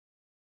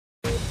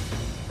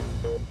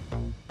I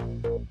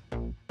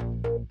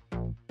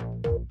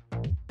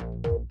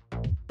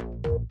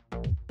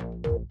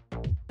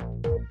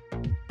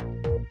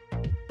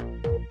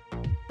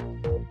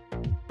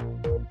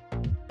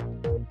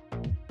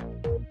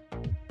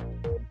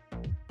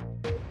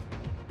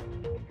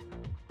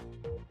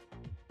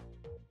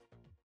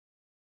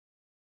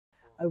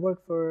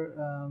work for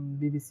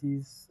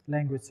BBC's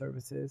language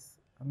services,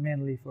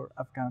 mainly for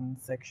Afghan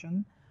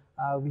section.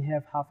 We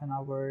have half an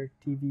hour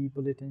TV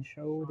bulletin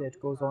show that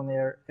goes on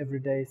air every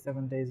day,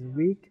 7 days a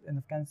week. In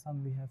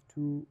Afghanistan, we have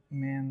two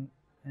main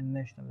and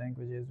national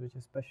languages, which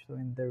is Pashto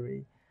and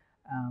Dari.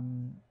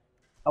 Um,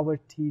 our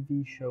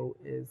TV show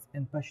is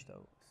in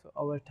Pashto, so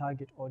our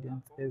target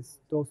audience is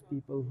those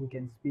people who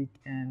can speak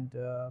and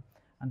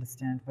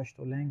understand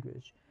Pashto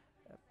language,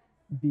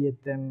 be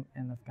it them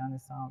in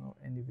Afghanistan or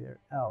anywhere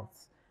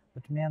else.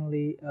 But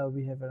mainly,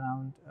 we have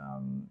around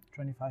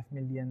 25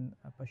 million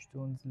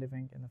Pashtuns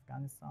living in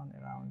Afghanistan,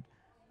 around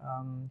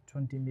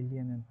 20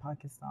 million in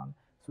Pakistan.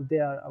 So they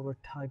are our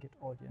target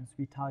audience.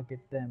 We target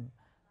them.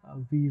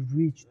 We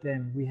reach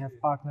them. We have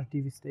partner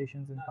TV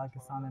stations in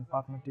Pakistan and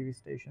partner TV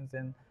stations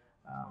in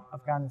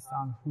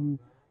Afghanistan who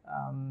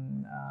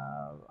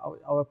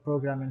our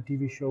program and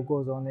TV show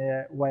goes on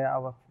air via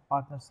our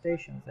partner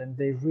stations, and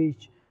they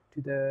reach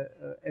to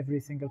the every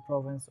single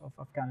province of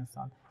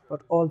Afghanistan.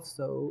 But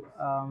also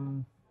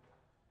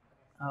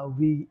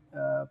we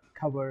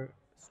cover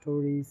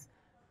stories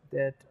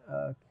that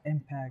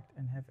impact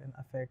and have an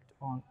effect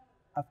on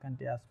Afghan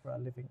diaspora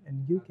living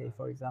in UK,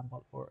 for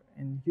example, or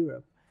in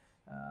Europe.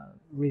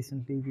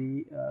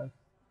 Recently,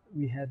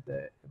 we had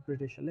the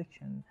British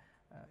election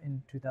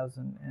in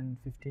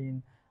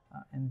 2015,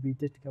 and we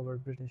did cover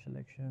British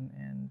election,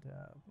 and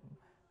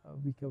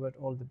we covered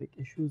all the big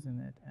issues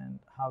in it and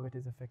how it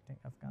is affecting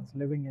Afghans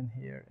living in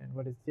here and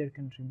what is their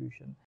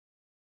contribution.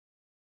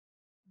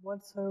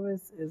 World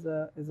Service is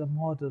a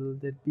model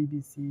that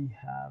BBC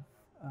have,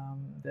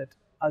 that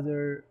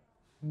other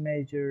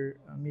major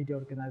media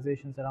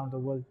organizations around the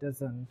world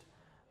doesn't.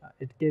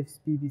 It gives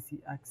BBC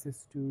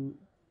access to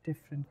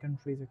different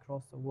countries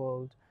across the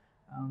world.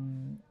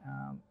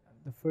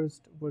 The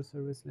first World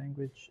Service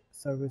language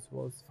service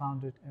was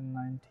founded in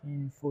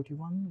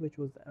 1941, which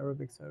was the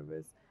Arabic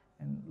service,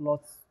 and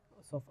lots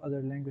of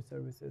other language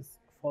services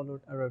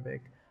followed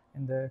Arabic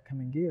in the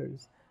coming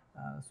years.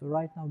 So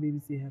right now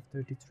BBC have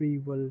 33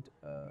 world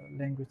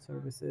language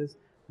services,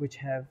 which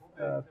have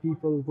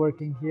people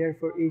working here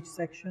for each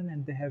section,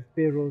 and they have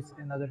bureaus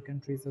in other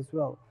countries as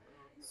well.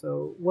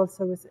 So World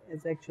Service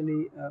is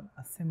actually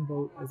a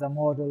symbol, is a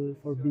model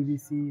for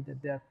BBC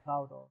that they are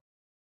proud of.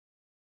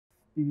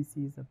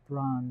 BBC is a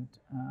brand.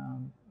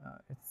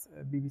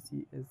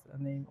 BBC is a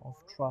name of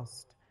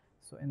trust.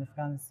 So in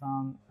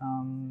Afghanistan,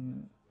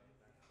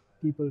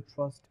 people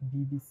trust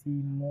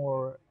BBC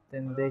more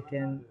than they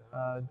can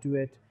do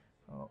it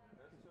uh,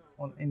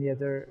 on any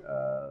other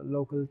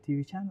local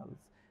TV channels.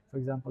 For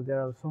example, there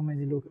are so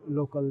many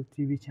local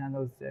TV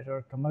channels that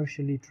are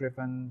commercially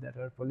driven, that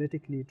are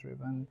politically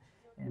driven,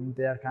 and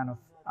they are kind of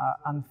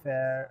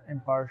unfair,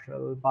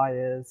 impartial,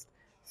 biased.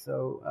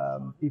 So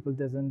people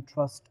doesn't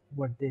trust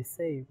what they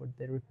say, what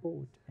they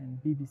report. And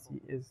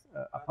BBC is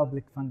a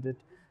public funded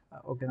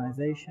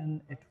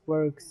organization. It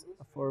works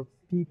for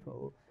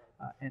people,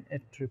 and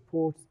it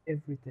reports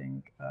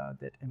everything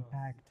that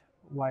impact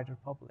wider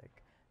public.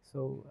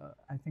 So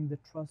I think the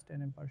trust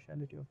and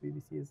impartiality of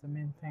BBC is the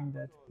main thing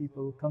that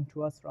people come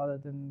to us rather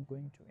than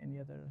going to any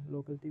other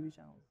local TV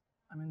channel.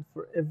 I mean,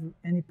 for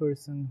any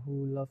person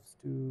who loves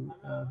to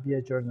be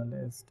a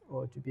journalist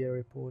or to be a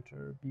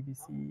reporter,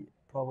 BBC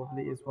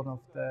probably is one of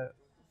the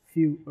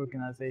few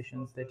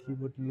organizations that he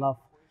would love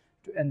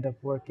to end up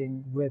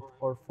working with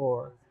or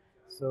for.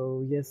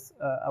 So yes,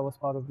 I was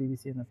part of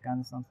BBC in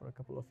Afghanistan for a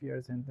couple of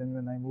years, and then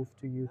when I moved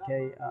to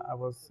UK, I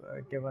was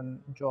given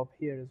a job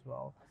here as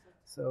well.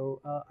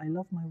 So I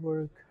love my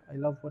work. I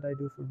love what I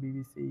do for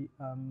BBC.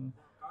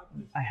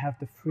 I have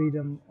the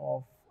freedom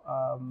of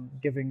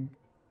giving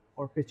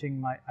or pitching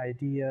my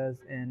ideas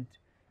and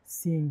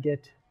seeing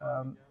it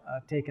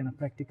taken a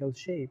practical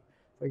shape.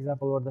 For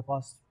example, over the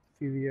past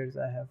few years,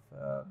 I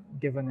have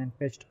given and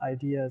pitched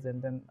ideas,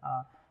 and then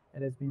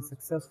it has been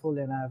successful,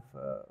 and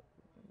I've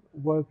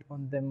worked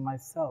on them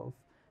myself.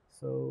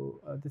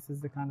 So this is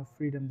the kind of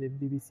freedom that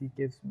BBC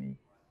gives me.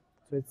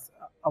 So it's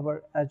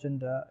our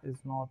agenda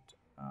is not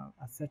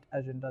a set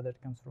agenda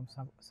that comes from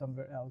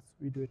somewhere else.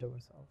 We do it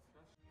ourselves.